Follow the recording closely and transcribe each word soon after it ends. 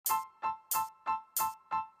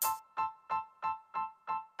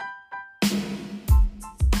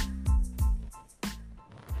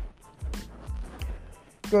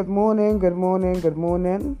Good morning, good morning, good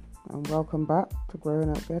morning, and welcome back to Growing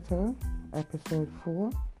Up Ghetto, episode 4.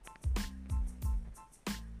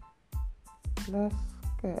 Let's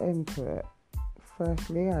get into it.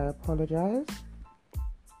 Firstly, I apologize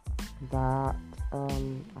that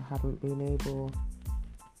I haven't been able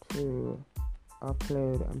to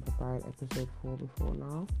upload and provide episode 4 before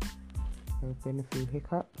now. There have been a few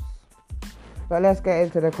hiccups, but let's get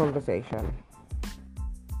into the conversation.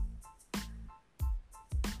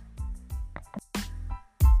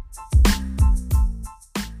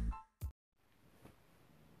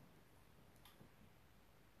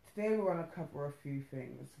 Today we want to cover a few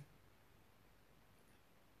things.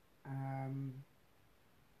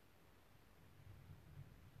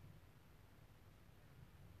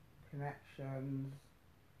 Connections,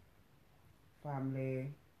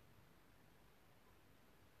 family,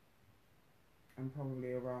 and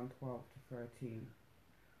probably around 12 to 13.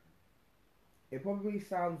 It probably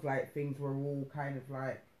sounds like things were all kind of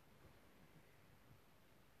like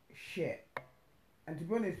shit. And to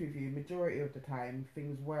be honest with you, majority of the time,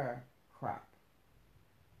 things were crap.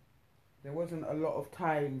 There wasn't a lot of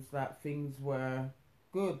times that things were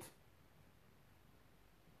good.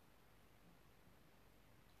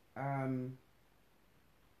 And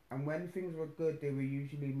when things were good, they were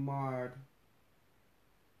usually marred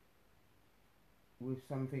with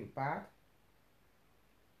something bad.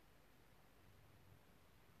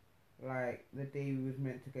 Like the day we was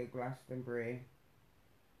meant to go Glastonbury,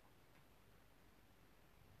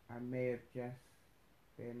 I may have just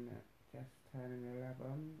turning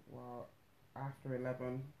 11. Well, after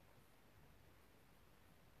 11,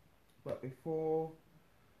 but before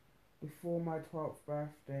my 12th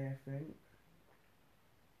birthday, I think.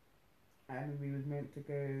 And we was meant to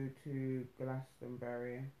go to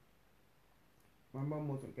Glastonbury. My mum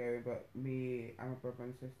wasn't going, but me and my brother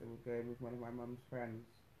and sister were going with one of my mum's friends.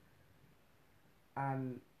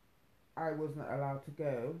 And I wasn't allowed to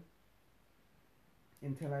go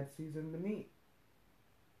until I'd seasoned the meat.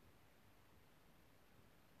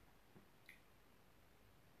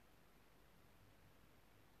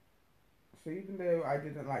 So even though I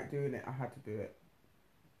didn't like doing it, I had to do it.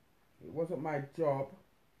 It wasn't my job,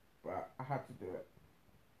 but I had to do it.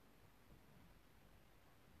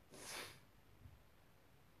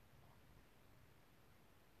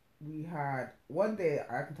 We had one day,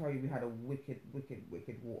 I can tell you, we had a wicked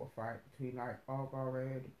water fight between like Argyle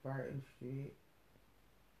Road, Brighton Street.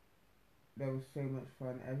 There was so much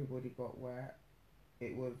fun. Everybody got wet.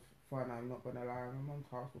 It was fun, I'm not gonna lie. My mum's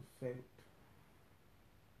house was soaked.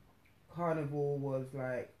 Carnival was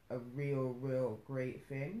like a real great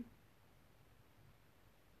thing,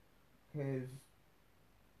 because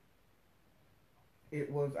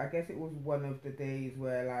I guess it was one of the days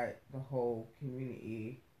where like the whole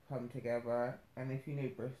community come together. And if you know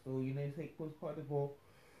Bristol, you know St. Paul's Carnival,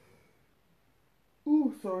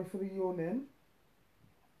 ooh, sorry for the yawning,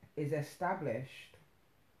 is established,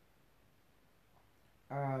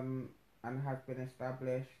 and has been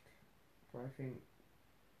established for I think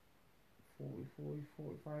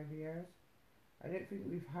 45 years. I don't think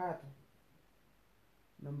we've had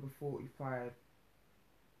number 45,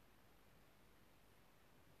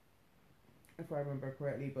 if I remember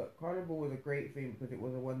correctly. But Carnival was a great thing because it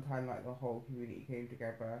was a one time like the whole community came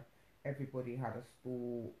together. Everybody had a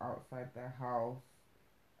stall outside their house.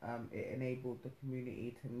 It enabled the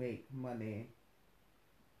community to make money.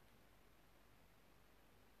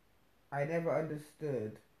 I never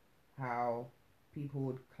understood how people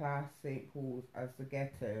would class St. Paul's as the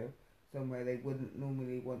ghetto, somewhere they wouldn't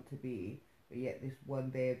normally want to be, but yet this one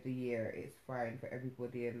day of the year it's fine for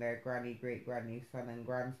everybody and their granny, great granny, son and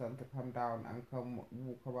grandson to come down and come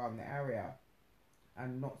walk around the area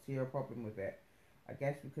and not see a problem with it. I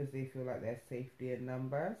guess because they feel like there's safety in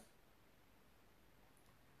numbers.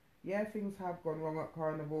 Yeah, things have gone wrong at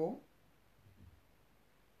Carnival,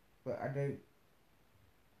 but I don't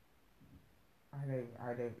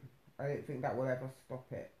think that will ever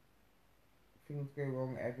stop it. Things go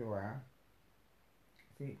wrong everywhere.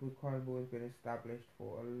 St. Paul's Carnival has been established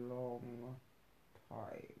for a long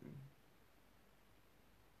time.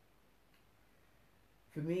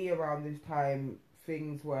 For me, around this time,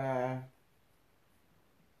 things were,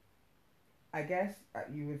 I guess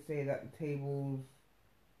you would say that the tables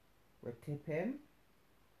were tipping.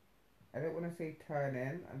 I don't want to say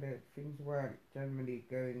turning, and things weren't generally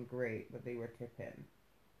going great, but they were tipping.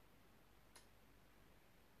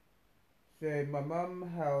 So my mum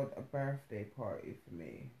held a birthday party for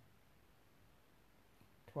me,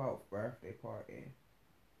 12th birthday party,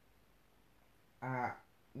 at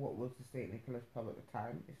what was the St. Nicholas pub at the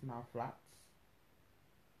time. It's now Flats.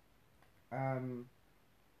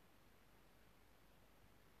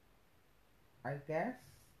 I guess,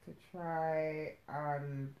 to try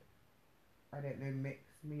and, I don't know, mix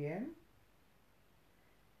me in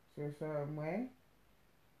to a certain way.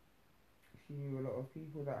 She knew a lot of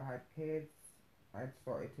people that had kids. I'd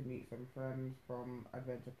started to meet some friends from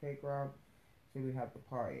Adventure Playground, so we had the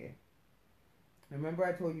party. Remember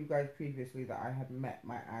I told you guys previously that I had met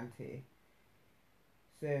my auntie.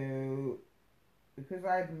 So, because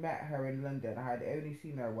I'd met her in London, I had only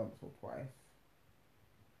seen her once or twice.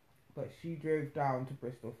 But she drove down to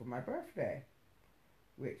Bristol for my birthday,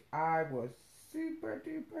 which I was super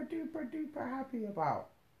duper duper duper happy about.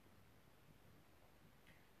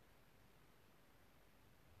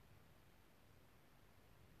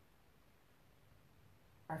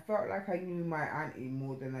 I felt like I knew my auntie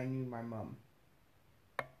more than I knew my mum,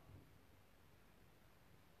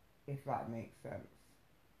 if that makes sense.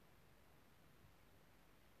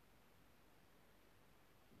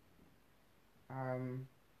 Um,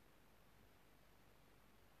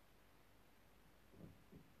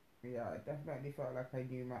 yeah, I definitely felt like I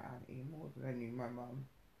knew my auntie more than I knew my mum.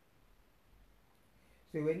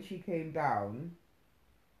 So when she came down,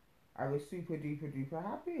 I was super duper duper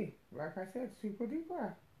happy. Like I said, super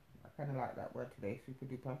duper. I kind of like that word today, super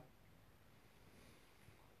duper.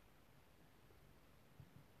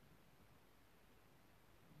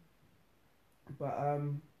 But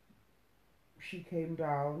she came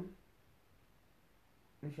down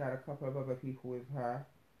and she had a couple of other people with her.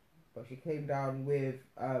 But she came down with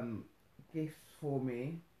gifts for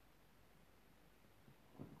me.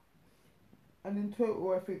 And in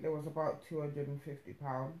total, I think there was about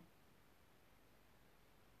 £250,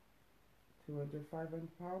 200,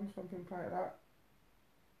 £500, something like that.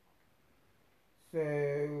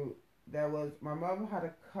 So there was, my mum had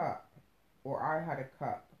a cup, or I had a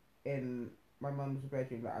cup in my mum's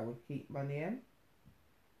bedroom that I would keep money in.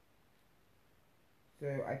 So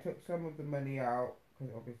I took some of the money out,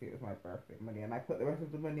 because obviously it was my birthday money, and I put the rest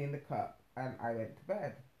of the money in the cup and I went to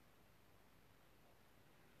bed.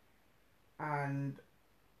 And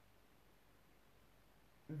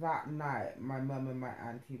that night, my mum and my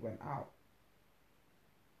auntie went out.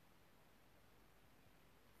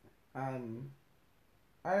 Um,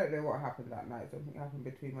 I don't know what happened that night. Something happened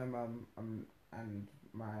between my mum and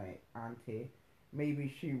my auntie.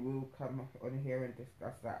 Maybe she will come on here and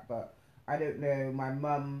discuss that, but I don't know. My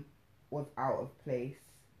mum was out of place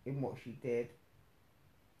in what she did,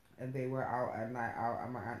 and they were out at night out,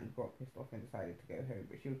 and my auntie got pissed off and decided to go home.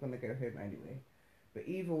 But she was gonna go home anyway. But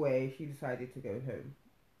either way, she decided to go home,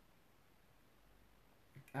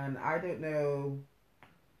 and I don't know.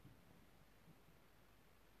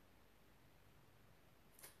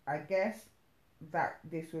 I guess that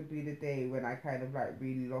this would be the day when I kind of like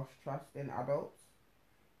really lost trust in adults,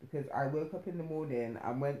 because I woke up in the morning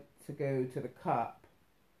and went to go to the cup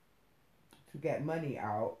to get money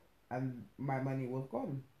out, and my money was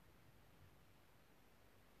gone.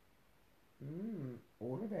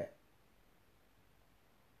 All of it.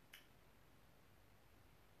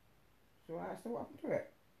 So I asked her what happened to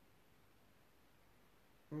it.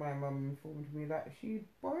 My mum informed me that she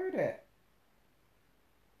borrowed it.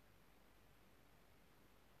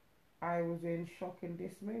 I was in shock and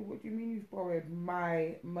dismay. What do you mean you've borrowed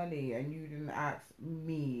my money and you didn't ask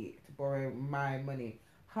me to borrow my money?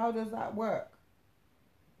 How does that work?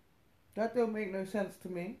 That don't make no sense to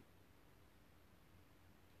me.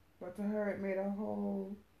 But to her it made a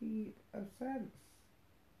whole heap of sense.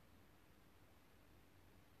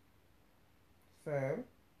 So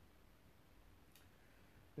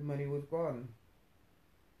the money was gone.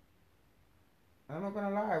 And I'm not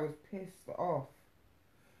gonna lie, I was pissed off.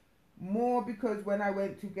 More because when I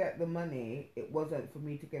went to get the money, it wasn't for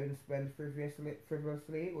me to go and spend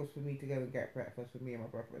frivolously. It was for me to go and get breakfast for me and my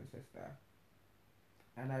brother and sister.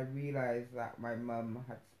 And I realised that my mum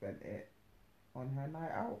had spent it on her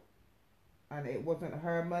night out. And it wasn't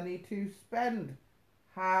her money to spend.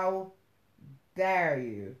 How dare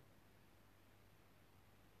you?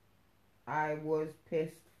 I was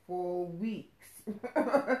pissed for weeks.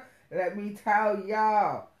 Let me tell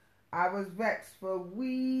y'all. I was vexed for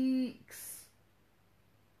weeks.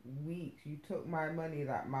 Weeks. You took my money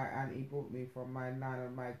that my auntie brought me from my nan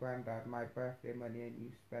and my granddad, my birthday money, and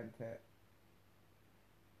you spent it.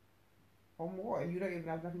 On what? And you don't even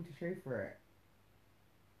have nothing to show for it.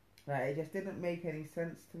 Like, it just didn't make any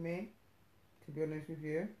sense to me, to be honest with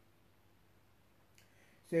you.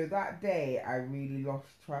 So that day, I really lost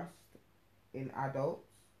trust in adults.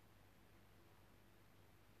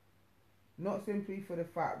 Not simply for the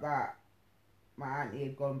fact that my auntie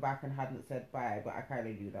had gone back and hadn't said bye, but I kind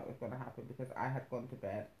of knew that was going to happen because I had gone to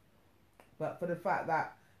bed. But for the fact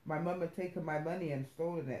that my mum had taken my money and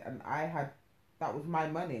stolen it, and I had that was my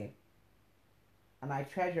money, and I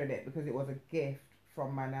treasured it because it was a gift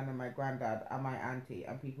from my nan and my granddad and my auntie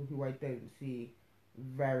and people who I don't see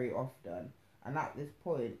very often. And at this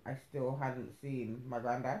point, I still hadn't seen my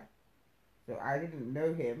granddad. So I didn't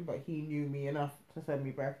know him, but he knew me enough to send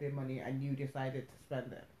me birthday money, and you decided to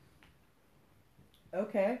spend it.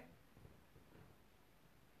 Okay.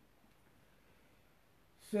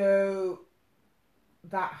 So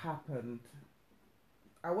that happened.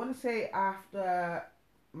 I want to say after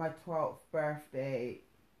my 12th birthday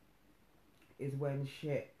is when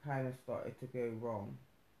shit kind of started to go wrong.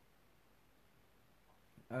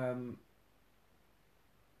 Um,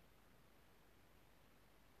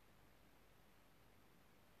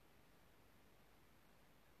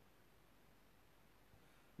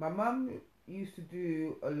 my mum used to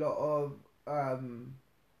do a lot of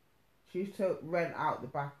she used to rent out the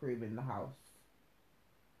back room in the house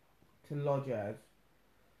to lodgers.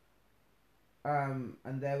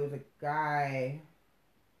 And there was a guy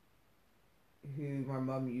who my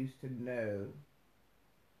mum used to know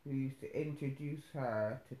who used to introduce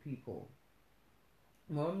her to people.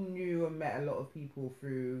 Mum knew and met a lot of people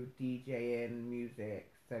through DJing,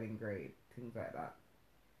 music, selling grapes, things like that.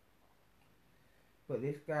 But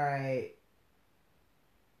this guy,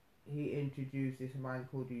 he introduced this man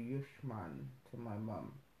called Yushman to my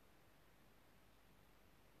mum,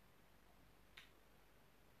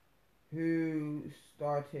 who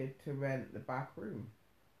started to rent the back room.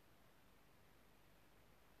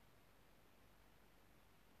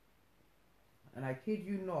 And I kid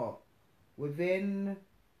you not, within,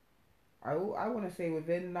 I want to say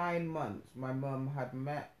within 9 months, my mum had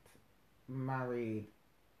met, married,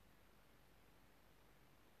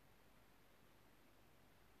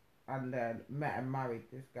 and then met and married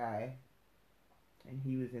this guy, and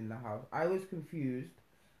he was in the house. I was confused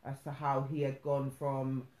as to how he had gone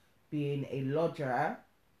from being a lodger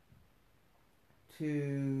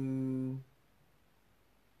to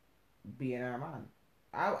being a man.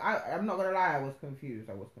 I'm not gonna lie, I was confused.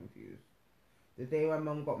 I was confused. The day my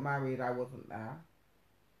mum got married, I wasn't there.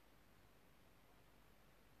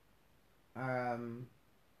 Um,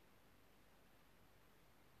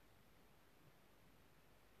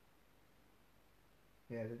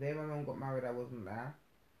 yeah, the day my mum got married, I wasn't there.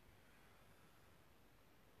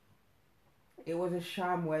 It was a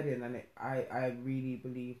sham wedding, and I really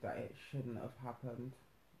believe that it shouldn't have happened.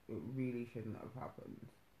 It really shouldn't have happened.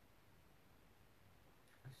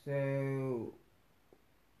 So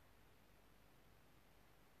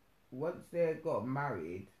once they got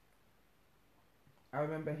married, I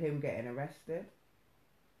remember him getting arrested,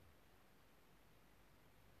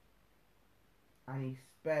 and he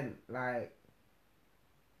spent like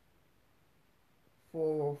 4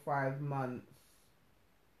 or 5 months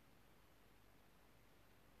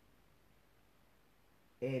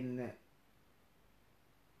in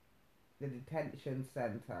the detention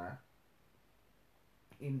center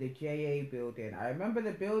in the JA building. I remember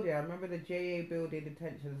the building. I remember the JA building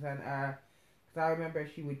detention center because I remember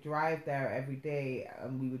she would drive there every day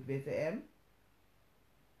and we would visit him.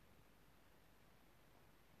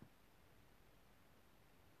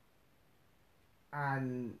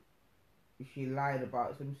 And she lied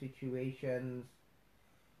about some situations.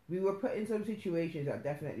 We were put in some situations that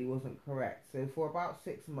definitely wasn't correct. So for about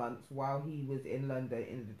 6 months while he was in London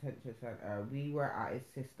in the detention center, we were at his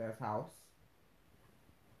sister's house.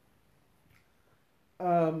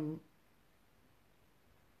 I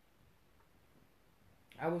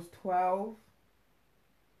was 12.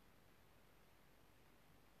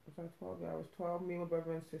 Was I 12? Yeah, I was 12. Me, my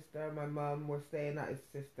brother and sister, and my mum were staying at his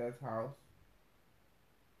sister's house.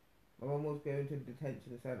 My mum was going to the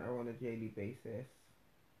detention centre on a daily basis.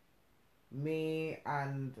 Me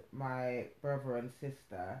and my brother and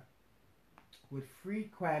sister would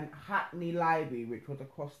frequent Hackney Library, which was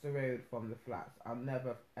across the road from the flats. I'll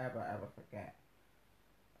never, ever, ever forget.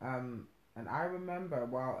 And I remember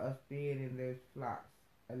while us being in those flats,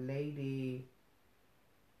 a lady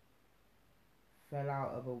fell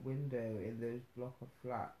out of a window in those block of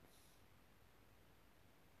flats.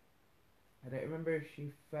 I don't remember if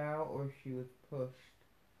she fell or if she was pushed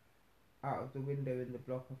out of the window in the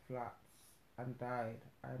block of flats and died.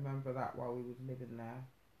 I remember that while we was living there.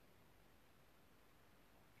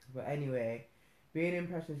 But anyway, being in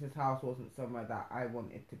Precious's house wasn't somewhere that I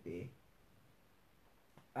wanted to be.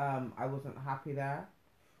 I wasn't happy there.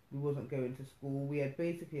 We wasn't going to school. We had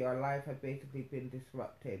basically, our life had basically been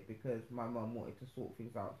disrupted because my mum wanted to sort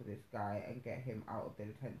things out for this guy and get him out of the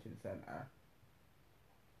detention centre.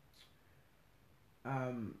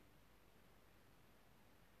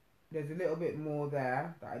 There's a little bit more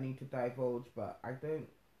there that I need to divulge, but I don't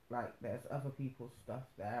like there's other people's stuff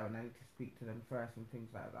there and I need to speak to them first and things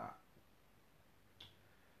like that.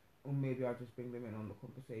 Or maybe I'll just bring them in on the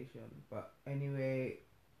conversation. But anyway,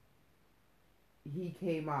 he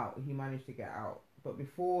came out, he managed to get out. But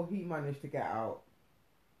before he managed to get out,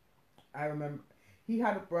 I remember he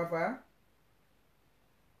had a brother.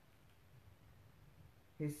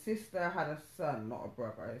 His sister had a son, not a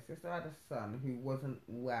brother. His sister had a son who wasn't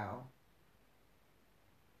well.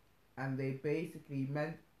 And they basically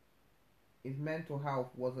his mental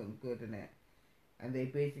health wasn't good in it. And they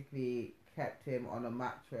basically kept him on a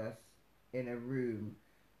mattress in a room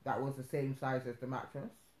that was the same size as the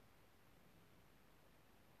mattress.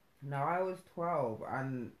 Now I was 12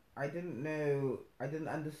 and I didn't know, I didn't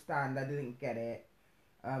understand, I didn't get it.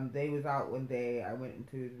 They was out one day, I went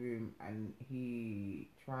into his room and he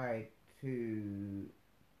tried to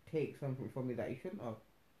take something from me that he shouldn't have.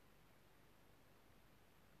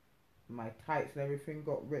 My tights and everything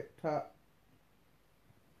got ripped up.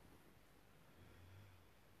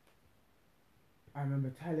 I remember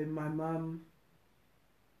telling my mum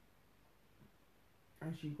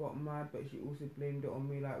and she got mad, but she also blamed it on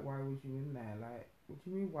me, like, why was you in there? Like, what do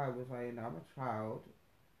you mean why was I in there? I'm a child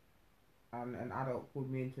and an adult pulled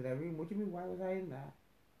me into their room. What do you mean why was I in there?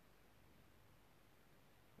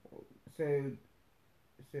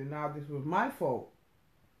 So now this was my fault.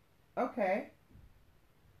 Okay.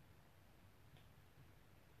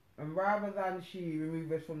 And rather than she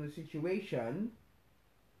remove us from the situation,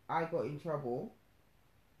 I got in trouble.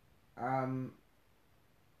 And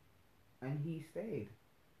he stayed.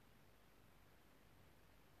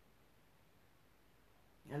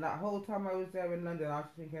 And that whole time I was there in London, I was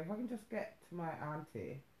thinking, if I can just get to my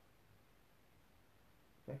auntie,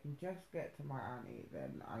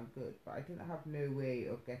 then I'm good. But I didn't have no way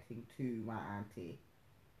of getting to my auntie.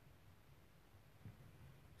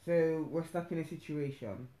 So we're stuck in a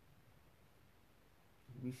situation.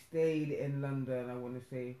 We stayed in London, I want to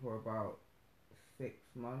say, for about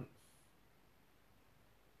 6 months.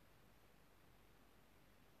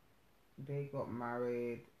 They got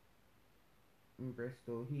married in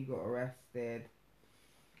Bristol. He got arrested.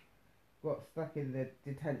 Got stuck in the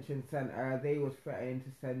detention centre. They was threatening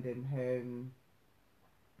to send him home.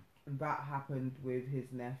 And that happened with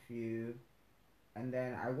his nephew. And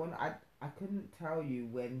then I couldn't tell you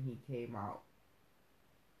when he came out.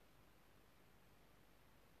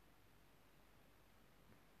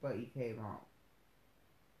 But he came out.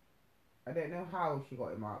 I don't know how she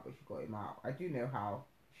got him out, but she got him out. I do know how.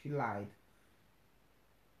 She lied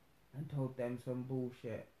and told them some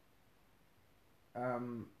bullshit.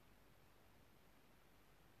 And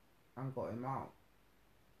got him out.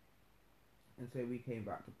 And so we came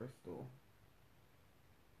back to Bristol.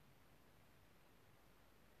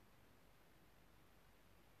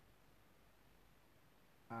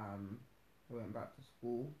 I went back to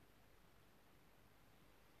school.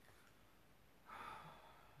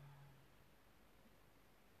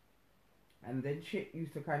 And then shit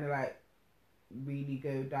used to kind of like really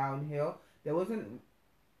go downhill. There wasn't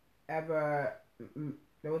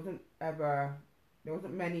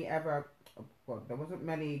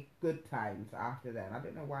many good times after then. I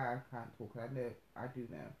don't know why I can't talk. I know I do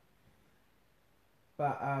know.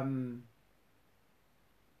 But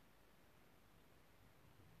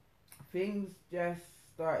things just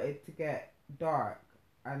started to get dark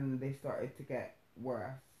and they started to get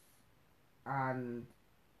worse. And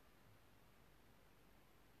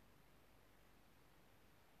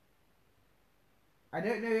I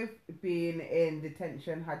don't know if being in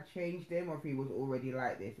detention had changed him or if he was already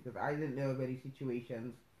like this, because I didn't know of any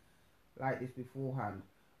situations like this beforehand.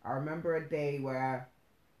 I remember a day where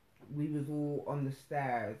we was all on the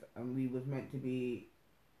stairs and we was meant to be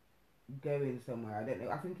going somewhere. I don't know.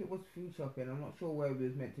 I think it was food shopping. I'm not sure where we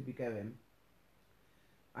was meant to be going.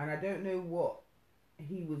 And I don't know what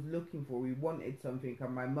he was looking for. We wanted something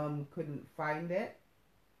and my mum couldn't find it.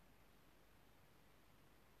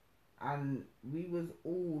 And we was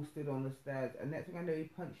all stood on the stairs, and next thing I know, he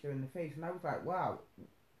punched her in the face, and I was like, wow.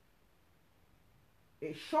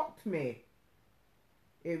 It shocked me.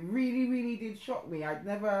 It really, really did shock me. I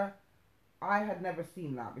had never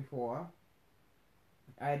seen that before.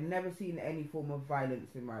 I had never seen any form of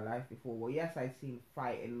violence in my life before. Well, yes, I'd seen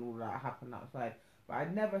fighting and all that happen outside, but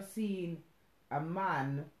I'd never seen a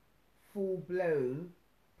man full blown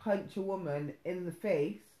punch a woman in the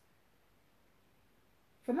face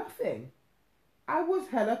for nothing. I was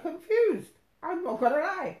hella confused. I'm not gonna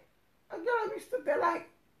lie. And girl, we stood there like,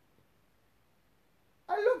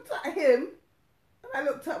 I looked at him, and I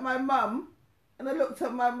looked at my mum, and I looked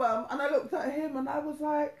at my mum, and I looked at him, and I was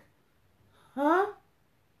like, huh?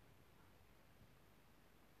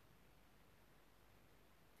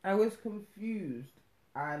 I was confused,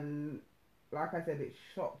 and like I said, it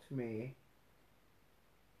shocked me,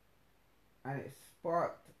 and it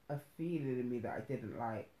sparked a feeling in me that I didn't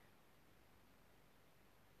like.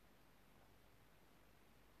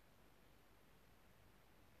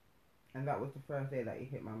 And that was the first day that he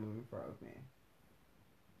hit my mum in front of me.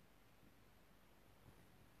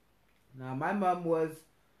 Now, my mum was,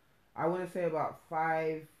 I want to say about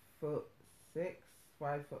 5'6",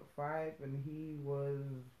 5'5", and he was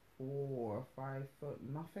 4 or 5 foot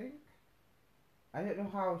nothing. I don't know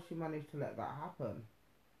how she managed to let that happen.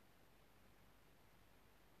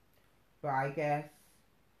 But I guess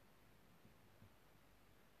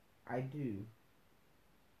I do.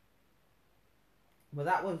 But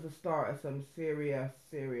that was the start of some serious,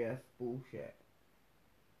 serious bullshit.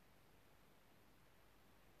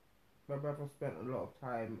 My brother spent a lot of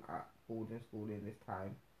time at boarding school in this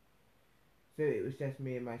time. So it was just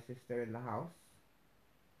me and my sister in the house.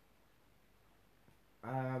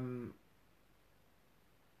 Um,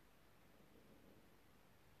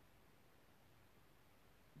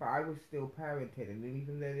 but I was still parenting, and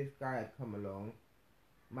even though this guy had come along,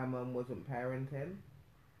 my mum wasn't parenting.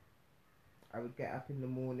 I would get up in the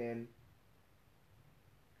morning,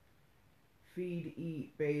 feed,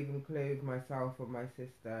 eat, bathe and clothe myself and my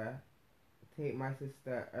sister, take my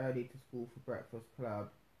sister early to school for breakfast club,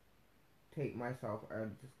 take myself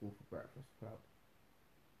early to school for breakfast club.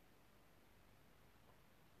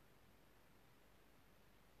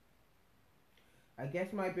 I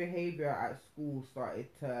guess my behaviour at school started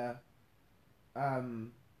to,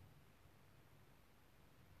 um,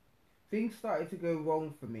 things started to go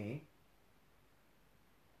wrong for me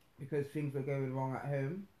because things were going wrong at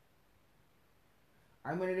home.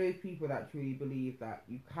 I'm one of those people that truly believe that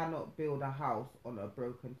you cannot build a house on a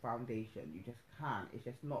broken foundation. You just can't. It's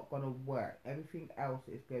just not going to work. Everything else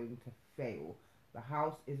is going to fail. The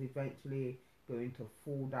house is eventually going to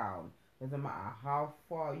fall down. Doesn't matter how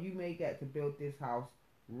far you may get to build this house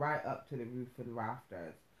right up to the roof and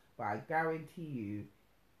rafters. But I guarantee you,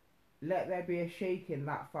 let there be a shake in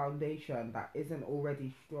that foundation that isn't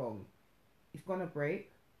already strong. It's going to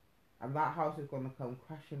break, and that house is going to come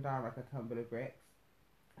crashing down like a tumble of bricks.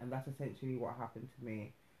 And that's essentially what happened to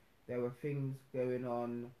me. There were things going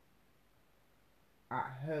on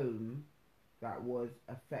at home that was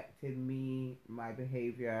affecting me, my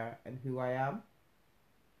behaviour, and who I am.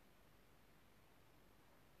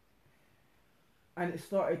 And it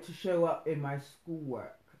started to show up in my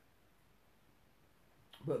schoolwork.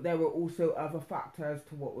 But there were also other factors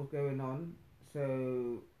to what was going on.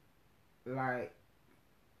 So, like,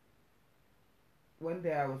 one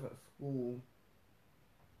day I was at school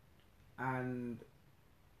and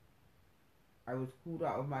I was called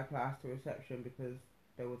out of my class to reception because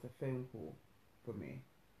there was a phone call for me.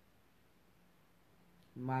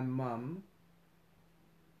 My mum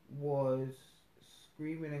was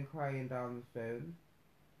screaming and crying down the phone,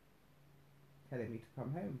 telling me to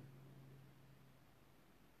come home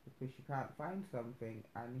because she can't find something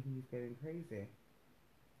and he's going crazy.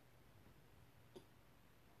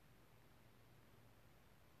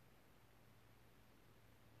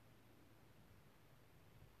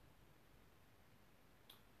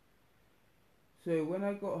 So when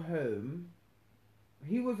I got home,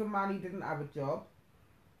 he was a man, he didn't have a job.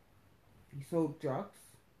 He sold drugs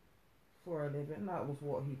for a living, that was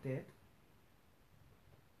what he did.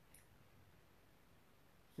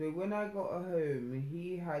 So when I got her home,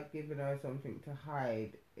 he had given her something to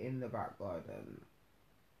hide in the back garden,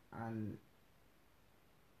 and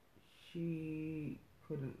she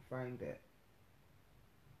couldn't find it.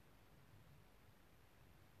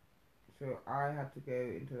 So I had to go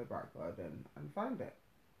into the back garden and find it.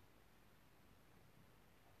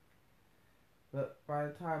 But by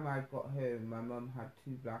the time I got home, my mum had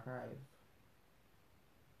two black eyes.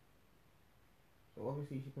 So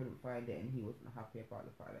obviously she couldn't find it, and he wasn't happy about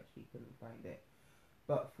the fact that she couldn't find it.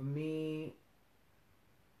 But for me,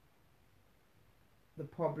 the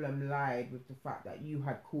problem lied with the fact that you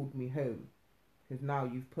had called me home, because now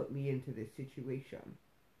you've put me into this situation.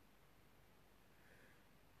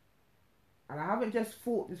 And I haven't just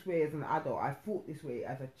thought this way as an adult, I thought this way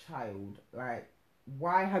as a child. Like,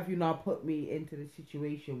 why have you now put me into this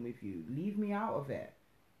situation with you? Leave me out of it.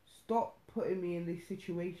 Stop putting me in these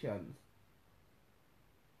situations.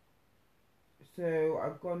 So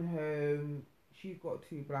I've gone home, she's got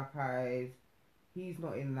two black eyes, he's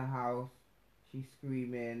not in the house, she's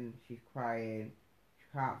screaming, she's crying,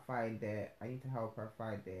 she can't find it, I need to help her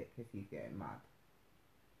find it because he's getting mad.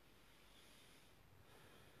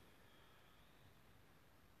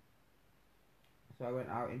 So I went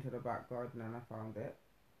out into the back garden and I found it.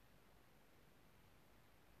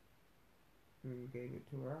 He gave it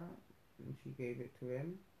to her, and she gave it to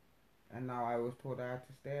him, and now I was told I had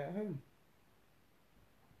to stay at home.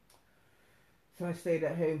 So I stayed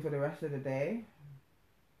at home for the rest of the day.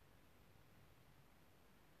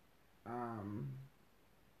 Um,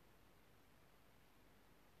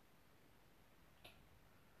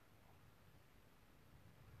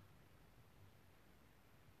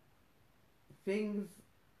 things,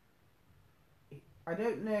 I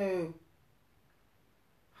don't know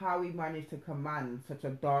how we managed to command such a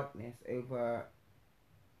darkness over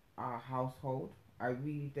our household. I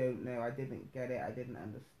really don't know. I didn't get it. I didn't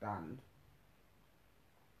understand.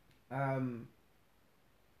 Um,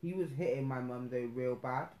 he was hitting my mum though real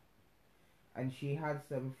bad, and she had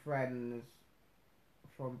some friends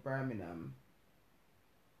from Birmingham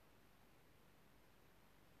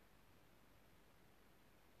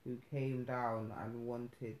who came down and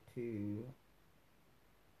wanted to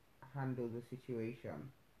handle the situation,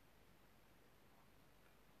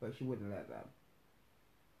 but she wouldn't let them.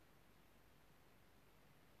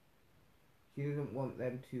 She didn't want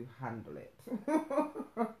them to handle it.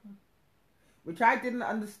 Which I didn't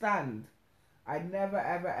understand. I never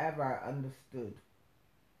ever ever understood.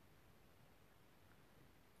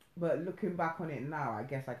 But looking back on it now, I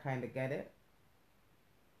guess I kind of get it.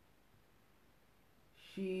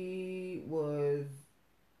 She was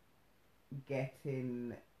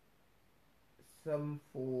getting some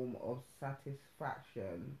form of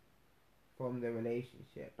satisfaction from the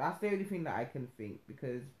relationship. That's the only thing that I can think,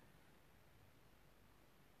 because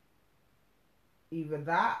either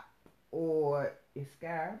that or you're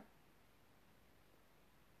scared.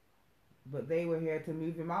 But they were here to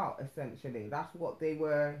move him out, essentially. That's what they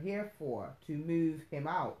were here for, to move him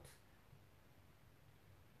out.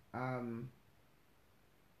 Um,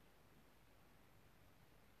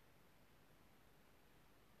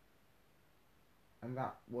 and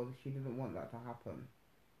that was, she didn't want that to happen.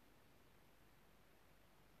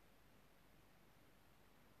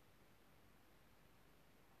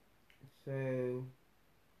 So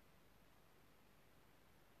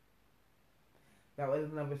that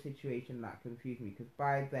was another situation that confused me, because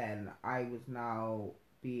by then I was now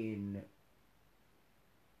being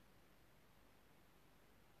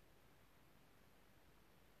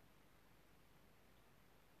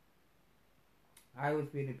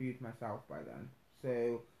abused myself by then.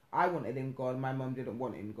 So I wanted him gone. My mum didn't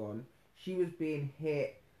want him gone. She was being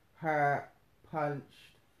hit, hurt,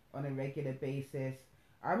 punched on a regular basis.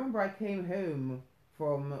 I remember I came home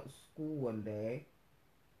from school one day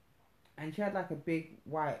and she had like a big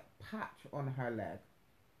white patch on her leg.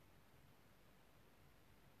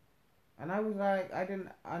 And I was like, I didn't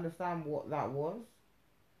understand what that was.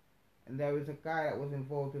 And there was a guy that was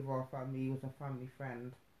involved with our family. He was a family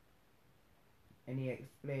friend. And he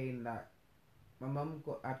explained that my mum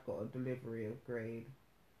had got a delivery of grade.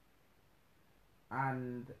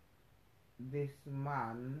 And this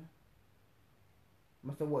man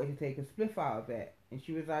must have wanted to take a spliff out of it. And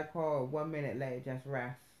she was like, oh, 1 minute later, just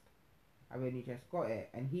rest. I've only just got it.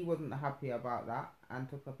 And he wasn't happy about that and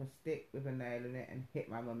took up a stick with a nail in it and hit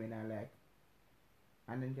my mum in her leg.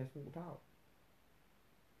 And then just walked out.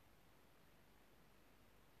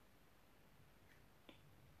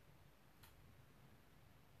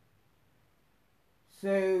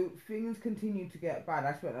 So things continued to get bad.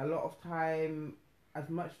 I spent a lot of time, as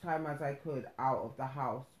much time as I could, out of the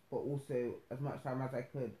house, but also as much time as I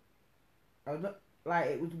could. I was not, like,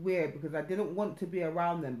 it was weird because I didn't want to be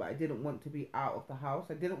around them, but I didn't want to be out of the house.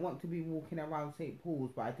 I didn't want to be walking around St. Paul's,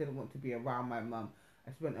 but I didn't want to be around my mum.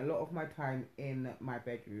 I spent a lot of my time in my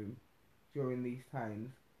bedroom during these times.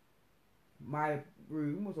 My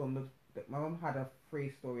room was on my mum had a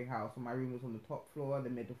 3-story house, and my room was on the top floor, the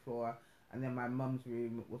middle floor, and then my mum's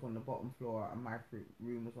room was on the bottom floor, and my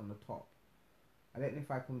room was on the top. I don't know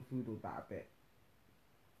if I confoodled that a bit,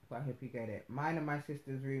 but I hope you get it. Mine and my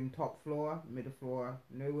sister's room, top floor, middle floor,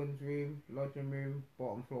 no one's room, lodging room,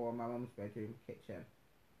 bottom floor, my mum's bedroom, kitchen.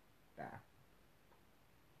 There.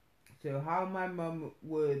 So how my mum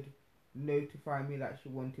would notify me that she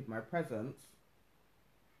wanted my presents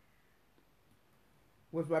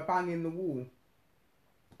was by banging the wall.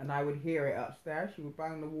 And I would hear it upstairs. She would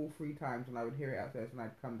bang the wall 3 times and I would hear it upstairs, and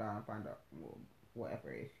I'd come down and find out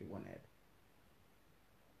whatever it is she wanted.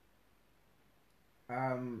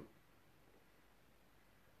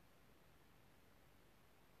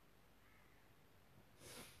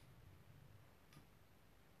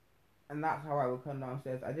 And that's how I would come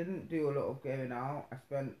downstairs. I didn't do a lot of going out. I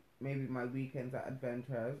spent maybe my weekends at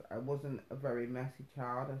adventures. I wasn't a very messy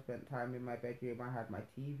child. I spent time in my bedroom. I had my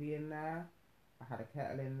TV in there. I had a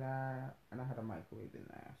kettle in there, and I had a microwave in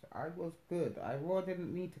there. So I was good. I really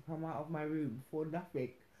didn't need to come out of my room for nothing.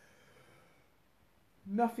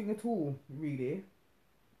 Nothing at all, really.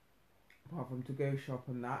 Apart from to go shop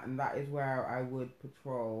and that. And that is where I would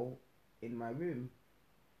patrol in my room.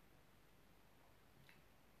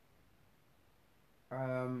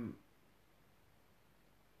 Um,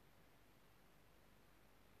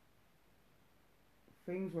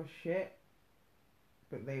 Things were shit,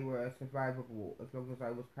 but they were survivable as long as I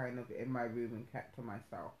was kind of in my room and kept to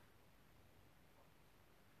myself.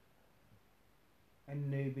 And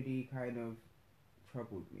nobody kind of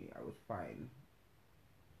troubled me. I was fine.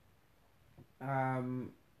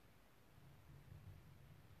 Um,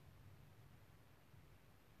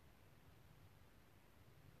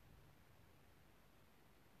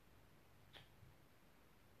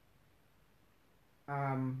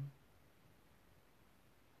 um,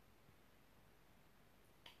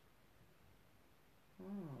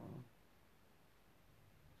 oh,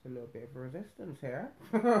 it's a little bit of resistance here.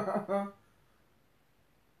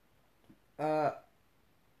 uh,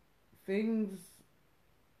 Things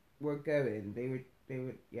were going. They were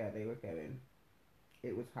going.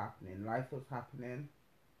 It was happening. Life was happening.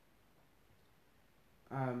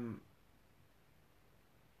 Um,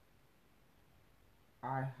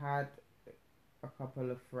 I had a couple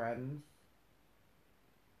of friends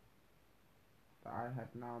that I had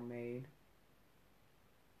now made.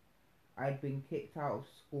 I'd been kicked out of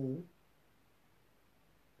school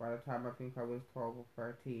by the time I think I was 12 or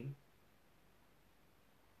 13.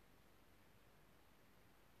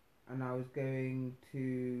 And I was going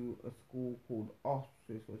to a school called OSS,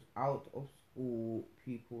 which was Out of School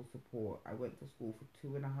Pupil Support. I went to school for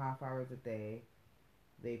 2.5 hours a day.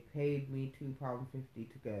 They paid me £2.50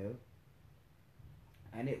 to go.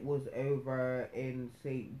 And it was over in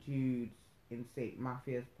St. Jude's in St.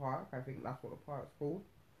 Matthias Park. I think that's what the park's called.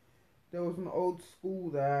 There was an old school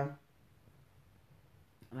there,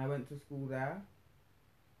 and I went to school there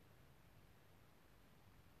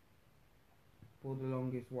for the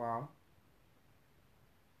longest while.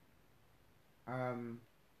 Um,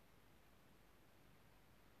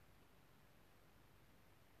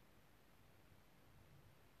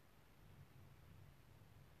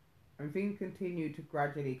 and things continued to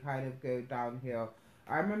gradually kind of go downhill.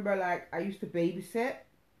 I remember, like, I used to babysit,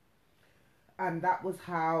 and that was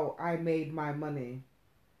how I made my money.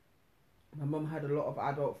 My mum had a lot of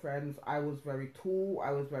adult friends. I was very tall.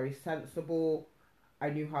 I was very sensible. I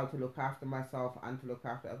knew how to look after myself and to look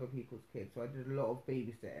after other people's kids. So I did a lot of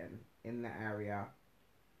babysitting in the area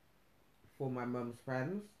for my mum's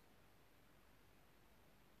friends.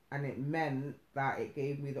 And it meant that it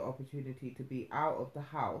gave me the opportunity to be out of the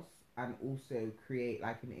house and also create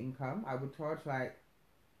like an income. I would charge like,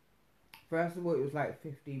 first of all, it was like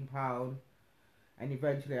 £15, and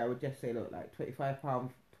eventually I would just say, look, like £25,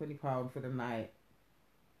 £20 for the night.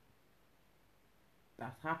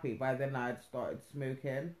 That's happy. By then I'd started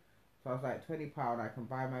smoking, so I was like, £20, I can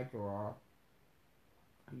buy my drawer.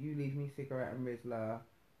 You leave me cigarette and Rizla.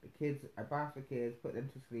 The kids, I bath the kids, put them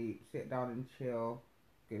to sleep, sit down and chill,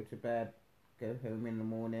 go to bed, go home in the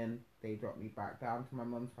morning. They drop me back down to my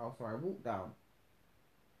mum's house, so I walk down.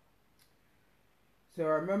 So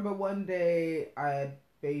I remember one day I had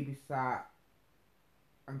babysat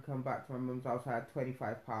and come back to my mum's house. I had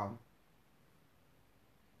 £25,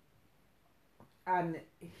 and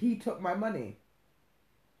he took my money,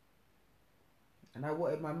 and I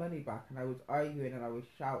wanted my money back, and I was arguing and I was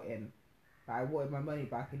shouting that I wanted my money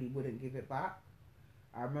back, and he wouldn't give it back.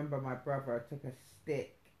 I remember my brother took a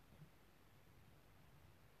stick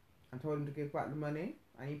and told him to give back the money,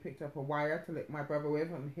 and he picked up a wire to lick my brother with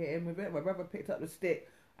and hit him with it. My brother picked up the stick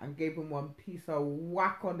and gave him one piece of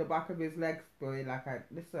whack on the back of his legs, boy. Like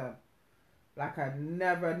I'd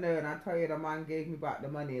never known. I tell you, the man gave me back the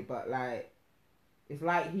money, but like, it's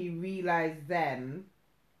like he realized then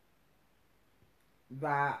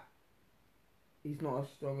that he's not as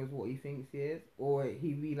strong as what he thinks he is, or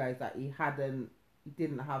he realized that he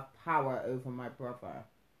didn't have power over my brother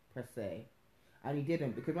per se. And he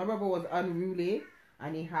didn't, because my brother was unruly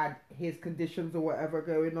and he had his conditions or whatever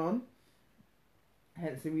going on.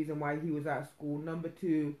 Hence the reason why he was at school. Number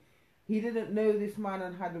two, he didn't know this man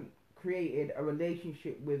and hadn't created a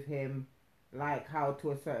relationship with him like how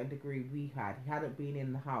to a certain degree we had. He hadn't been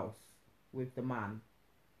in the house with the man.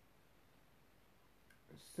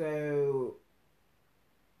 So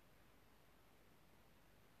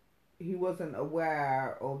he wasn't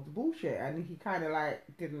aware of the bullshit, and he kind of like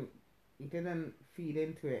he didn't feed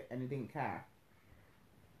into it, and he didn't care.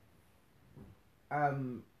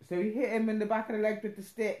 So he hit him in the back of the leg with the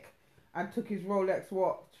stick, and took his Rolex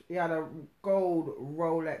watch. He had a gold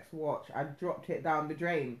Rolex watch and dropped it down the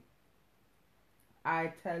drain.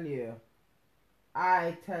 I tell you,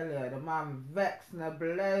 the man vexed and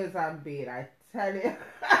blows and beat. I tell you,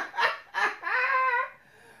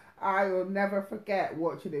 I will never forget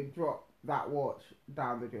watching him drop that watch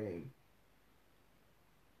down the drain.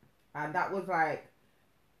 And that was like,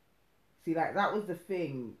 see, like that was the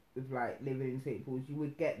thing with like living in St. Paul's. You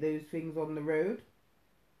would get those things on the road,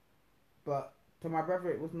 but to my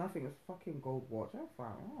brother it was nothing. It was a fucking gold watch. I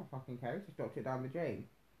don't fucking care. He just dropped it down the drain.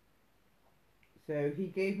 So he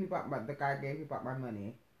gave me back the guy gave me back my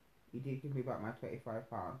money. He did give me back my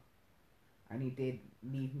 £25, and he did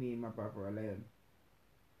leave me and my brother alone.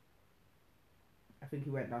 I think he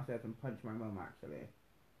went downstairs and punched my mum actually,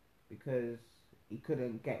 because he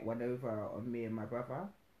couldn't get one over on me and my brother,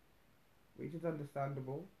 which is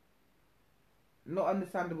understandable. Not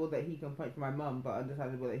understandable that he can punch my mum, but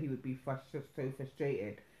understandable that he would be so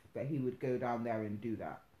frustrated that he would go down there and do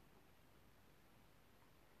that.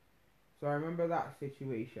 So I remember that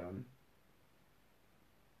situation.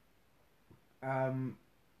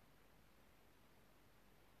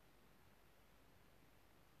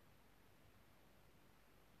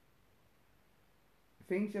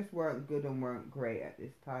 Things just weren't good and weren't great at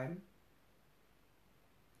this time.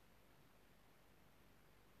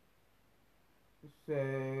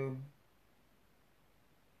 So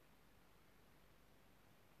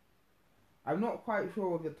I'm not quite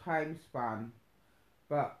sure of the time span,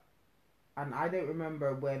 and I don't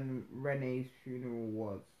remember when Renee's funeral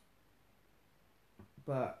was,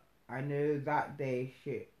 but I know that day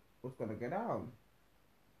shit was gonna go down.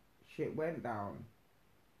 Shit went down.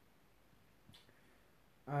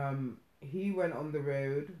 He went on the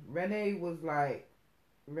road. Renee was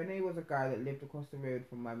a guy that lived across the road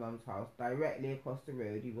from my mum's house, directly across the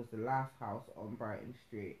road. He was the last house on Brighton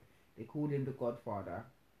Street. They called him the Godfather.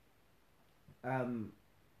 And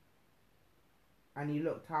he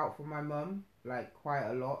looked out for my mum, like, quite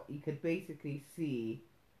a lot. He could basically see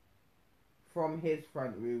from his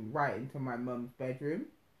front room right into my mum's bedroom.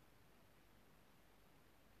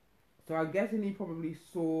 So I'm guessing he probably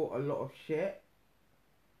saw a lot of shit.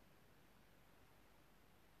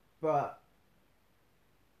 But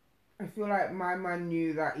I feel like my man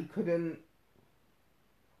knew that he couldn't.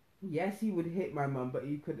 Yes, he would hit my mum, but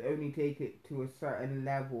he could only take it to a certain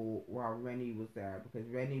level while Rennie was there, because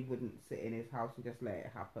Rennie wouldn't sit in his house and just let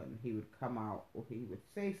it happen. He would come out or he would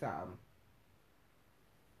say something.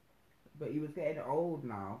 But he was getting old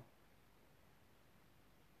now.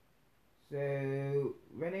 So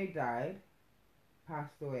Rennie died,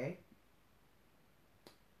 passed away.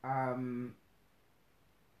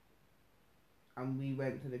 And we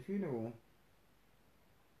went to the funeral.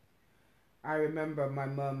 I remember my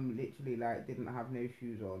mum literally like didn't have no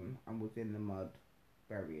shoes on and was in the mud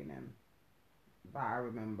burying him. That I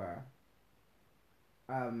remember.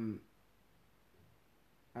 And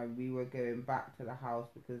we were going back to the house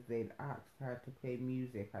because they'd asked her to play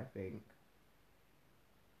music, I think,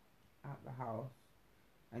 at the house,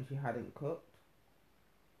 and she hadn't cooked.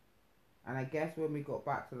 And I guess when we got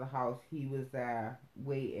back to the house, he was there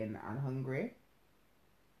waiting and hungry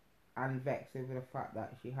and vexed over the fact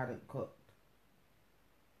that she hadn't cooked.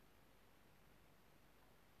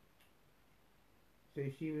 So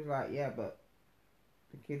she was like, yeah, but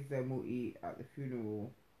the kids then will eat at the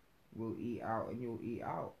funeral, we'll eat out and you'll eat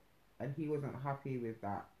out. And he wasn't happy with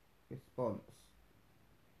that response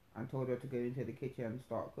and told her to go into the kitchen and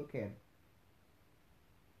start cooking.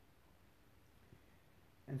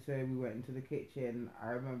 And so we went into the kitchen.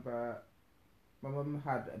 I remember my mum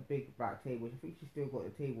had a big black table. I think she still got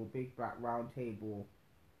the table, big black round table.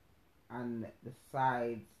 And the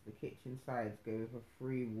sides, the kitchen sides go over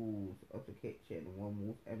 3 walls of the kitchen. 1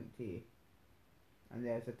 wall's empty. And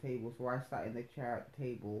there's a table. So I sat in the chair at the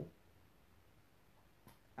table.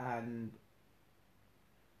 And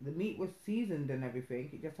the meat was seasoned and everything.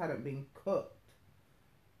 It just hadn't been cooked.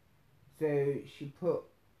 So she put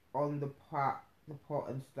on the pot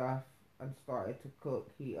and stuff and started to cook,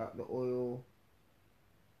 heat up the oil.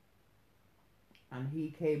 And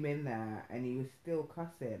he came in there and he was still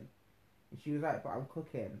cussing. And she was like, but I'm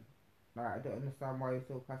cooking. Like, I don't understand why you're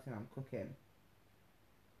still cussing, I'm cooking.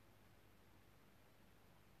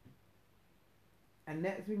 And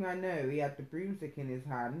next thing I know, he had the broomstick in his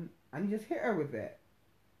hand and he just hit her with it.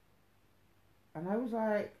 And I was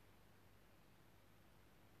like,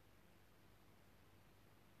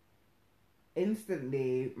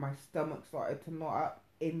 instantly, my stomach started to knot up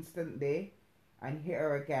instantly. And he hit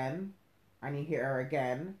her again. And he hit her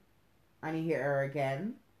again. And he hit her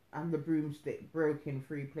again. And the broomstick broke in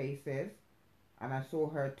 3 places. and I saw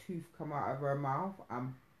her tooth come out of her mouth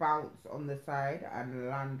and bounce on the side and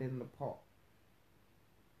land in the pot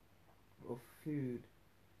of food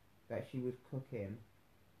that she was cooking,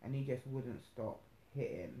 and he just wouldn't stop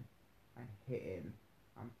hitting and hitting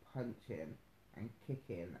and punching and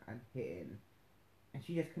kicking and hitting, and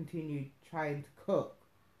she just continued trying to cook,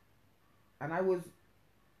 and I was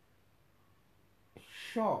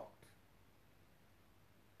shocked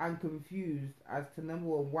and confused as to, number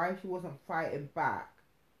one, why she wasn't fighting back,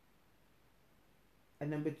 and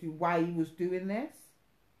number two, why he was doing this.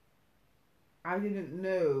 I didn't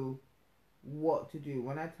know what to do.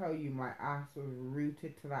 When I tell you my ass was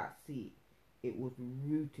rooted to that seat, it was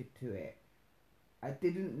rooted to it. I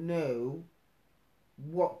didn't know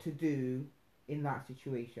what to do in that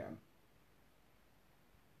situation.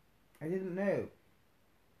 I didn't know.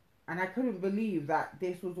 And I couldn't believe that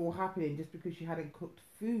this was all happening just because she hadn't cooked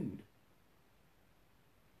food.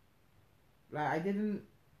 Like, I didn't...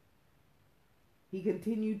 He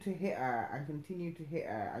continued to hit her and continued to hit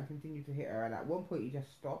her and continued to hit her, and at one point he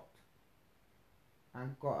just stopped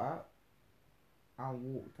and got up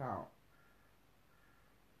and walked out.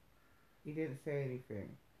 He didn't say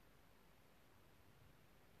anything.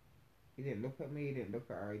 He didn't look at me, he didn't look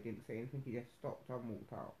at her, he didn't say anything, he just stopped and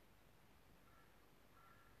walked out.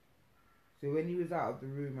 So when he was out of the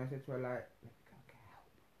room, I said to her, like, let me go and get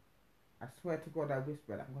help. I swear to God, I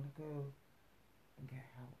whispered, I'm going to go and get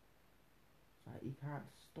help. Like, you can't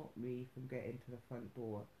stop me from getting to the front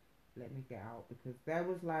door. Let me get out. Because there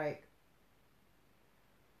was like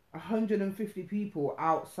 150 people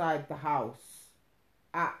outside the house,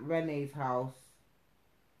 at Renee's house,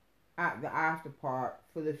 at the after part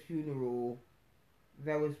for the funeral.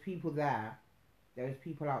 There was people there. There was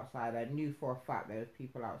people outside. I knew for a fact there was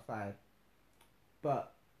people outside.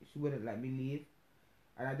 But she wouldn't let me leave.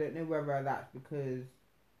 And I don't know whether that's because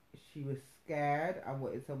she was scared and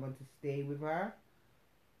wanted someone to stay with her,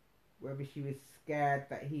 whether she was scared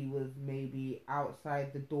that he was maybe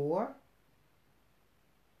outside the door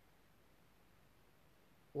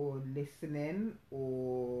or listening,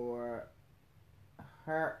 or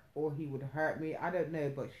hurt, or he would hurt me. I don't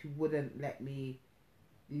know, but she wouldn't let me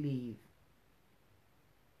leave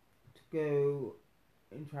to go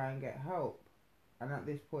and try and get help. And at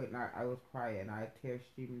this point, like, I was crying. I had tears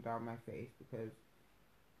streaming down my face because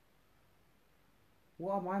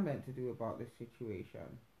what am I meant to do about this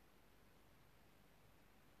situation?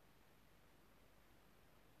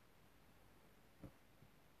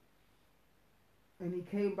 And he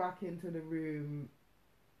came back into the room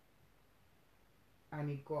and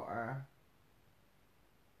he got her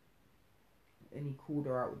and he called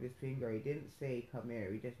her out with his finger. He didn't say come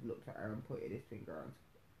here, he just looked at her and put his finger on,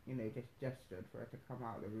 you know, just gestured for her to come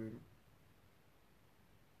out of the room.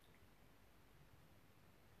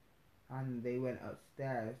 And they went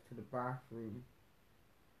upstairs to the bathroom.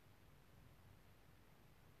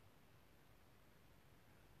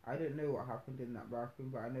 I don't know what happened in that bathroom,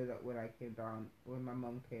 but I know that when I came down, when my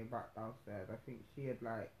mum came back downstairs, I think he had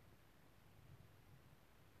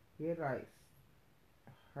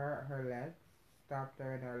hurt her legs, stabbed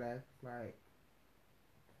her in her legs like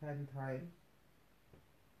 10 times.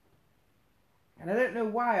 And I don't know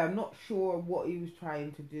why, I'm not sure what he was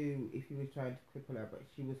trying to do, if he was trying to cripple her, but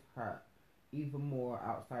she was hurt even more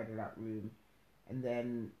outside of that room. And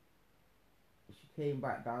then she came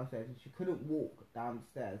back downstairs and she couldn't walk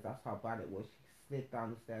downstairs, that's how bad it was. She slid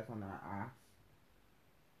down the stairs on her ass.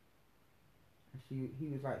 And he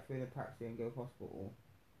was like, phone a taxi and go to hospital.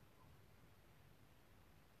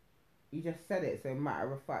 He just said it so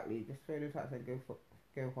matter of factly, just phone a taxi and go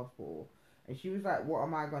hospital. And she was like, what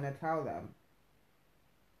am I going to tell them?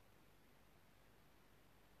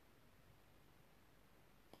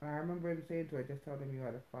 And I remember him saying to her, just tell them you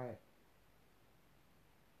had a fight.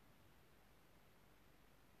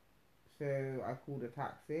 So I called a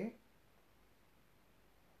taxi.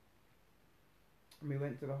 And we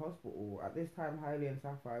went to the hospital. At this time, Hailey and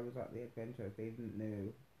Sapphire was at the adventure. They didn't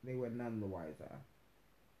know. They were none the wiser.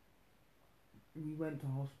 We went to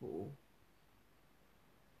hospital.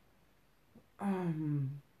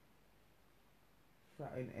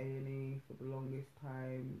 Sat in A&E for the longest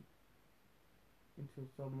time until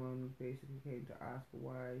someone basically came to ask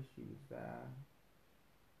why she was there.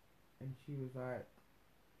 And she was like,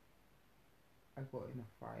 I got in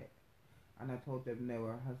a fight. And I told them, no,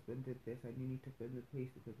 her husband did this and you need to phone the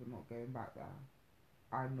police because we're not going back there.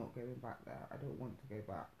 I'm not going back there. I don't want to go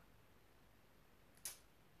back.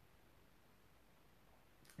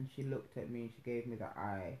 And she looked at me and she gave me the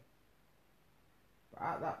eye. But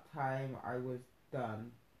at that time, I was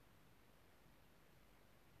done.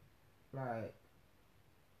 Like,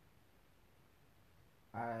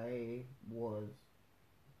 I was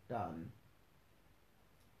done.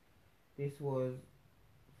 This was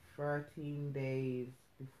 13 days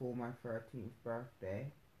before my 13th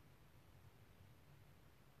birthday.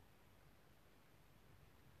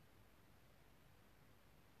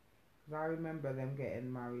 Because I remember them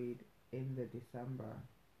getting married in the December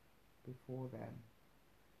before then.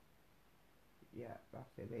 Yeah,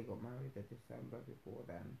 that's it. They got married the December before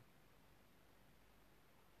then.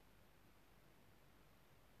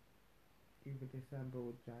 Either December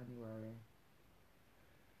or January.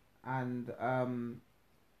 And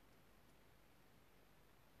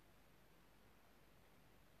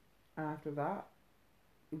after that,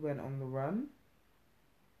 we went on the run.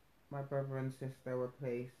 My brother and sister were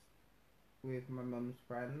placed with my mum's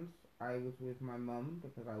friends. I was with my mum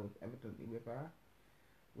because I was evidently with her.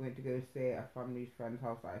 We went to go stay at a family's friend's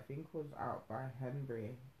house that I think was out by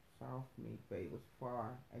Henbury, Southmead, but it was far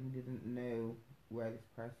and didn't know where this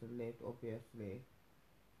person lived, obviously.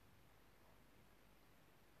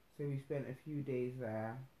 So we spent a few days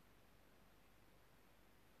there.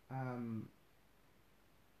 And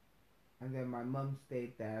then my mum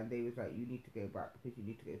stayed there and they was like, you need to go back because you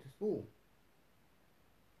need to go to school.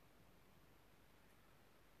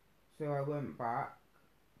 So I went back,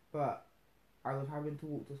 but I was having to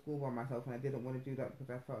walk to school by myself and I didn't want to do that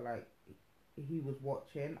because I felt like he was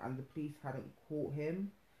watching and the police hadn't caught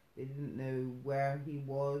him. They didn't know where he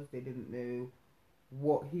was. They didn't know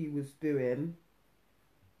what he was doing.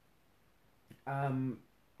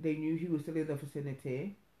 They knew he was still in the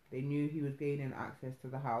vicinity. They knew he was gaining access to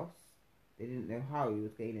the house. They didn't know how he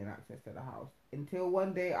was gaining access to the house. Until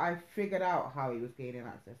one day I figured out how he was gaining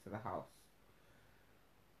access to the house.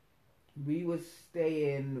 We was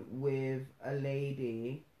staying with a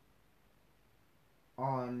lady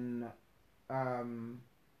on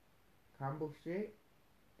Campbell Street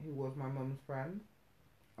who was my mum's friend.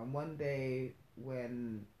 And one day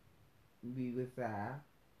when we was there,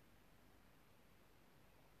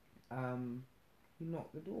 he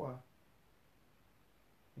knocked the door.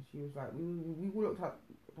 And she was like, we looked out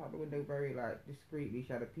the window very like discreetly.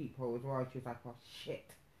 She had a peephole as well. She was like, oh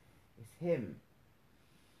shit, it's him.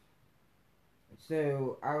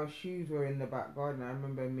 So our shoes were in the back garden. I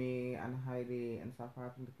remember me and Heidi and stuff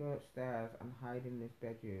having to go upstairs and hide in this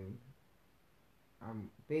bedroom.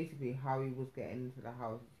 Basically how he was getting into the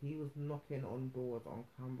house, he was knocking on doors on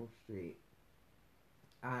Campbell Street.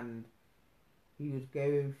 And he was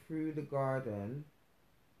going through the garden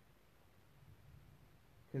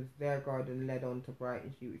because their garden led on to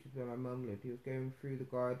Brighton Street, which is where my mum lived. He was going through the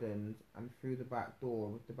gardens and through the back door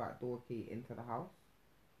with the back door key into the house.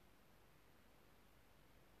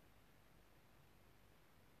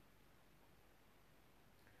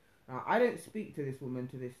 Now, I don't speak to this woman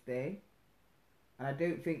to this day, and I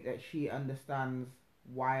don't think that she understands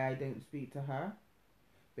why I don't speak to her.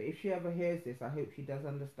 But if she ever hears this, I hope she does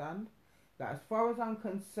understand that as far as I'm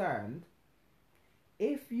concerned,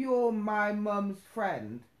 if you're my mum's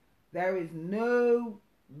friend, there is no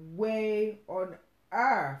way on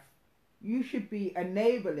earth you should be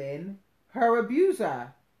enabling her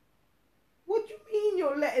abuser. What do you mean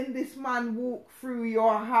you're letting this man walk through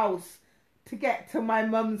your house to get to my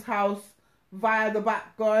mum's house via the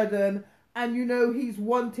back garden and you know he's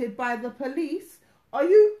wanted by the police? Are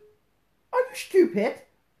you stupid?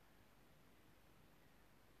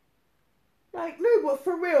 Like, no, but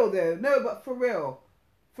for real though. No, but for real.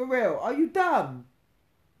 For real. Are you dumb?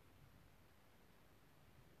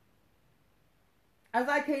 As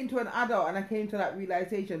I came to an adult and I came to that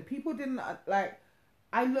realization, people didn't, like,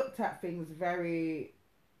 I looked at things very,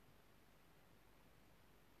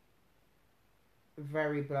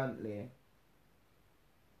 very bluntly.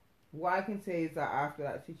 What I can say is that after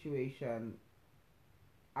that situation,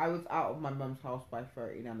 I was out of my mum's house by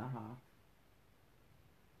 13 and a half.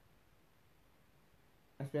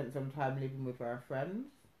 I spent some time living with her friends.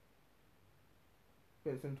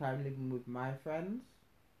 Spent some time living with my friends.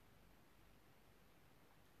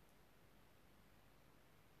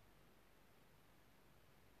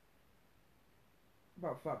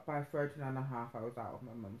 But by 13 and a half, I was out of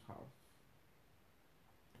my mum's house.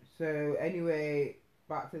 So anyway,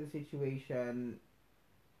 back to the situation.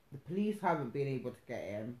 The police haven't been able to get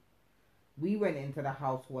him. We went into the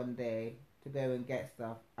house one day to go and get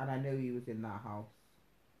stuff, and I know he was in that house.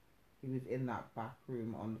 He was in that back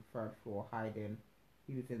room on the third floor hiding.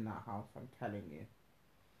 He was in that house, I'm telling you.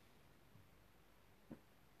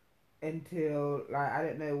 Until, like, I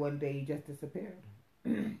don't know, one day he just disappeared.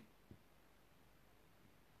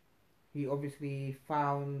 He obviously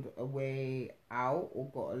found a way out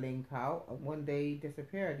or got a link out, and one day he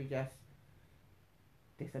disappeared. He just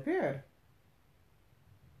disappeared.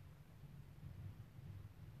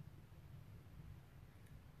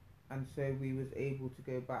 and so we was able to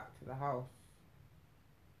go back to the house,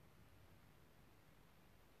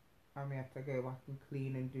 and we had to go back and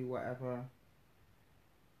clean and do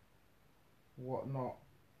whatnot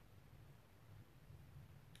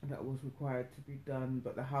that was required to be done.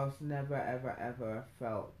 But the house never ever ever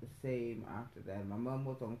felt the same after then. My mum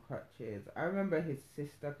was on crutches. I remember his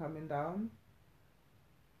sister coming down.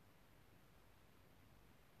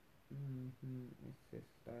 His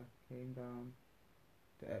sister came down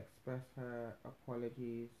to express her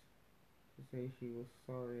apologies, to say she was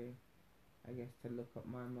sorry, I guess to look at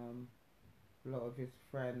my mum. A lot of his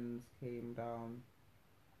friends came down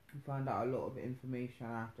and found out a lot of information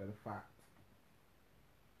after the fact.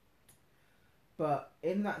 But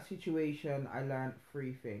in that situation, I learned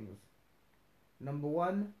three things. Number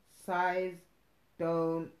one, size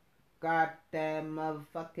don't goddamn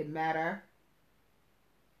motherfucking matter.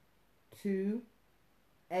 Two,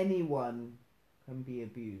 anyone can be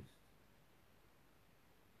abused.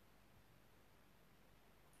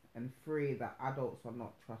 And three, that adults are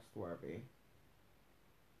not trustworthy.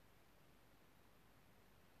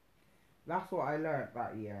 That's what I learned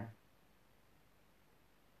that year.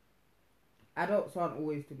 Adults aren't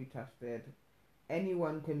always to be trusted.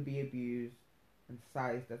 Anyone can be abused, and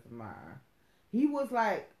size doesn't matter. He was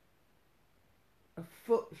like a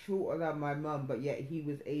foot shorter than my mum, but yet he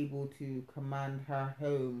was able to command her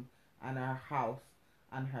home and her house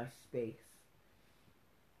and her space.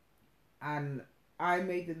 And I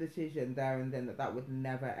made the decision there and then that that would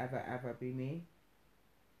never ever ever be me.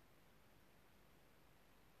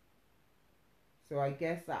 So I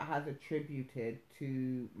guess that has attributed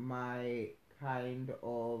to my kind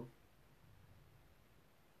of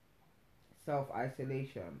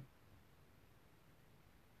self-isolation.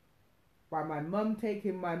 By my mum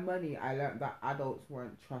taking my money, I learned that adults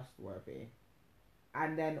weren't trustworthy.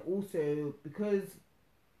 And then also, because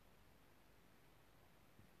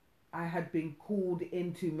I had been called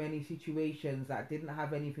into many situations that didn't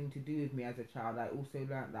have anything to do with me as a child, I also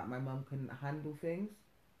learned that my mum couldn't handle things.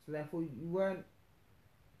 So therefore, you weren't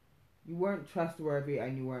trustworthy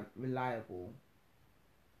and you weren't reliable.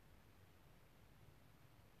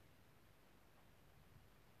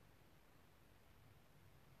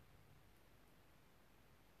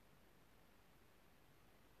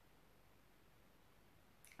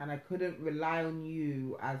 And I couldn't rely on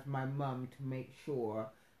you as my mum to make sure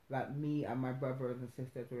that me and my brothers and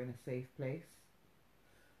sisters were in a safe place.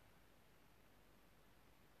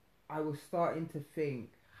 I was starting to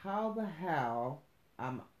think, how the hell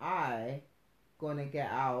am I gonna get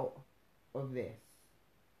out of this?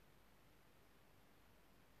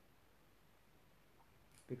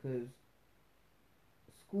 Because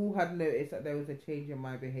school had noticed that there was a change in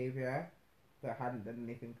my behaviour, but hadn't done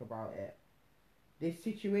anything about it. This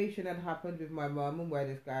situation had happened with my mum, where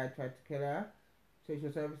this guy tried to kill her.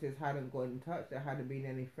 Social services hadn't got in touch. There hadn't been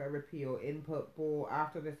any therapy or input. But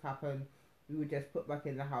after this happened, we were just put back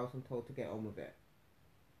in the house and told to get on with it.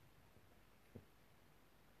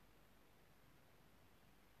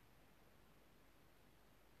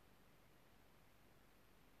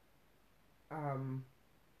 Um,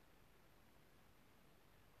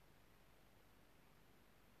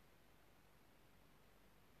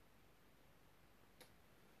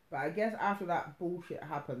 but I guess after that bullshit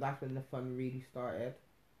happened, that's when the fun really started.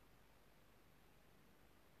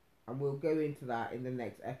 And we'll go into that in the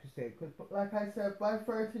next episode. Because, like I said, by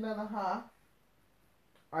 13 and a half,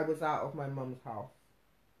 I was out of my mum's house.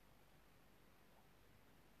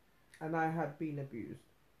 And I had been abused.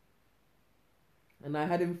 And I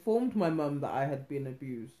had informed my mum that I had been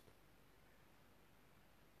abused.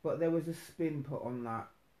 But there was a spin put on that.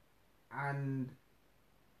 And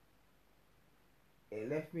it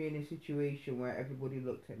left me in a situation where everybody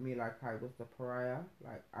looked at me like I was the pariah.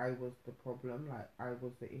 Like I was the problem. Like I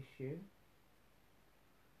was the issue.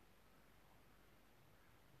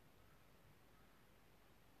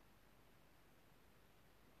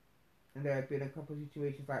 And there had been a couple of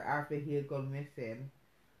situations like after he had gone missing,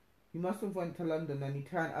 he must have went to London and he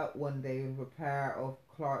turned up one day with a pair of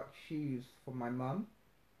Clark shoes for my mum.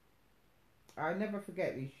 I'll never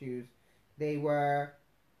forget these shoes. They were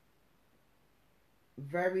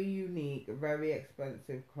very unique, very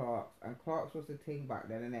expensive Clarks. And Clarks was the thing back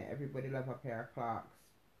then, and everybody loved a pair of Clarks.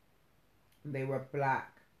 And they were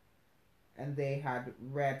black and they had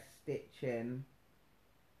red stitching.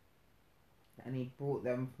 And he bought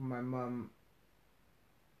them for my mum.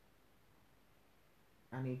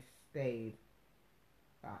 And he stayed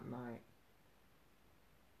that night.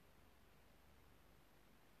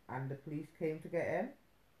 And the police came to get him.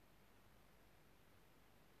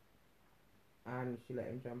 And she let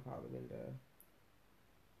him jump out the window.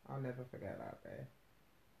 I'll never forget that day.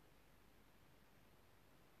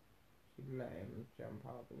 She let him jump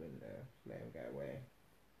out the window. She let him get away.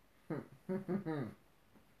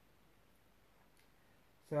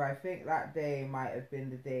 So I think that day might have been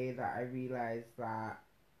the day that I realised that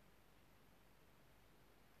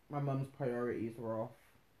my mum's priorities were off.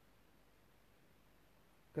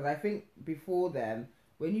 Because I think before then,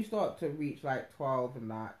 when you start to reach like 12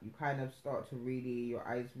 and that, you kind of start to really, your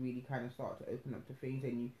eyes really kind of start to open up to things,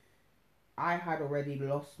 and I had already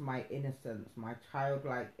lost my innocence, my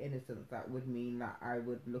childlike innocence. That would mean that I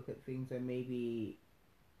would look at things and maybe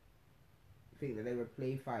think that they were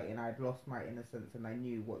play fighting. I'd lost my innocence and I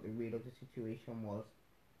knew what the real of the situation was.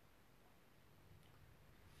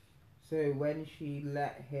 So when she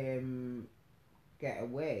let him get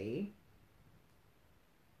away,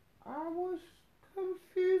 I was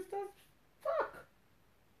confused as fuck.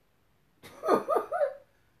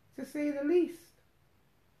 To say the least.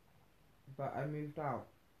 But I moved out.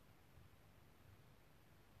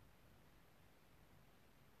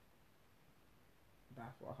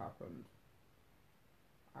 That's what happened.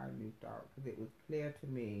 I moved out because it was clear to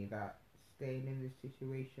me that staying in this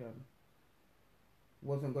situation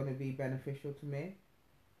wasn't going to be beneficial to me,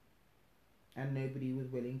 and nobody was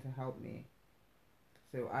willing to help me.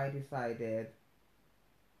 So I decided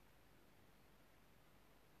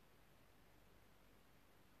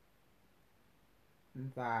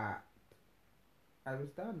that I was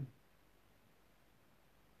done.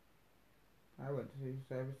 I went to social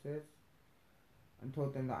services and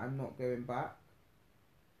told them that I'm not going back.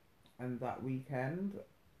 And that weekend,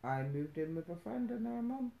 I moved in with a friend and her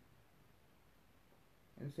mum.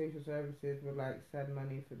 And social services would like send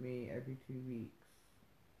money for me every 2 weeks.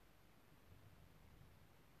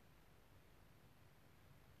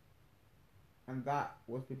 And that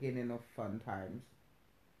was beginning of fun times.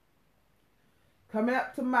 Coming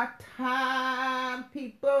up to my time,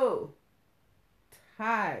 people.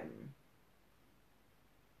 Time.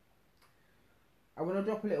 I want to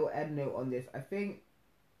drop a little end note on this. I think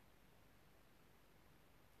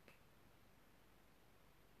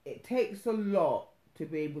it takes a lot to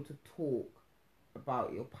be able to talk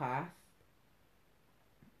about your past.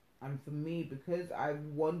 And for me, because I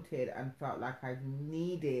wanted and felt like I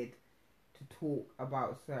needed to talk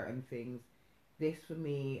about certain things, this for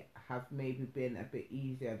me have maybe been a bit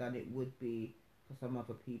easier than it would be for some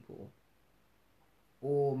other people.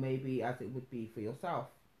 Or maybe as it would be for yourself.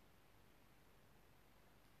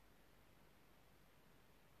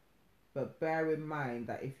 But bear in mind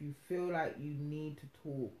that if you feel like you need to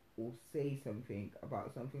talk or say something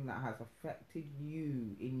about something that has affected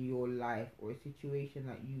you in your life or a situation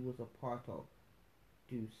that you was a part of,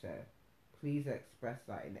 do so. Please express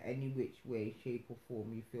that in any which way, shape or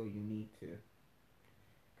form you feel you need to.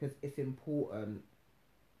 Because it's important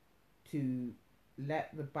to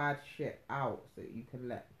let the bad shit out so that you can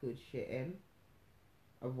let good shit in.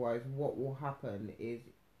 Otherwise, what will happen is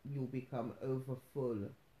you'll become over full.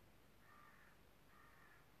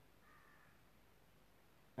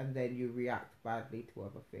 And then you react badly to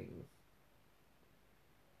other things.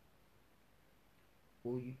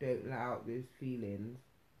 Or you don't let out those feelings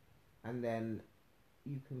and then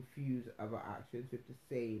you confuse other actions with the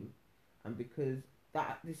same. And because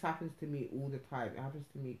this happens to me all the time, it happens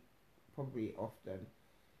to me probably often,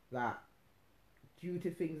 that due to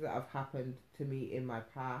things that have happened to me in my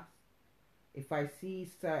past, if I see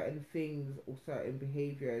certain things or certain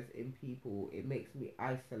behaviours in people, it makes me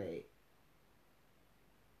isolate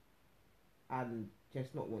and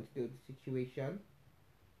just not want to deal with the situation.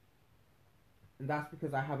 And that's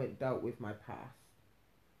because I haven't dealt with my past,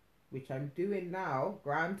 which I'm doing now.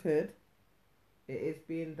 Granted, it is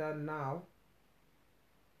being done now.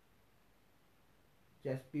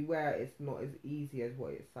 Just beware, it's not as easy as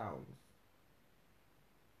what it sounds.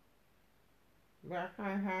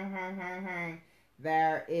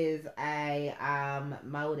 There is a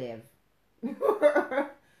motive.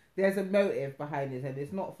 There's a motive behind this, and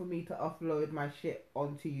it's not for me to offload my shit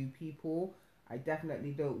onto you people. I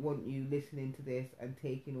definitely don't want you listening to this and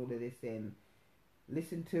taking all of this in.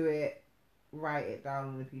 Listen to it, write it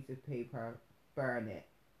down on a piece of paper, burn it.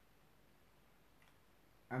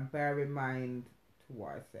 And bear in mind to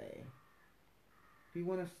what I say. If you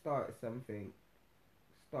want to start something,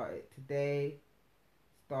 start it today,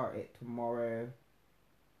 start it tomorrow.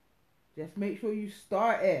 Just make sure you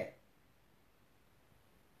start it.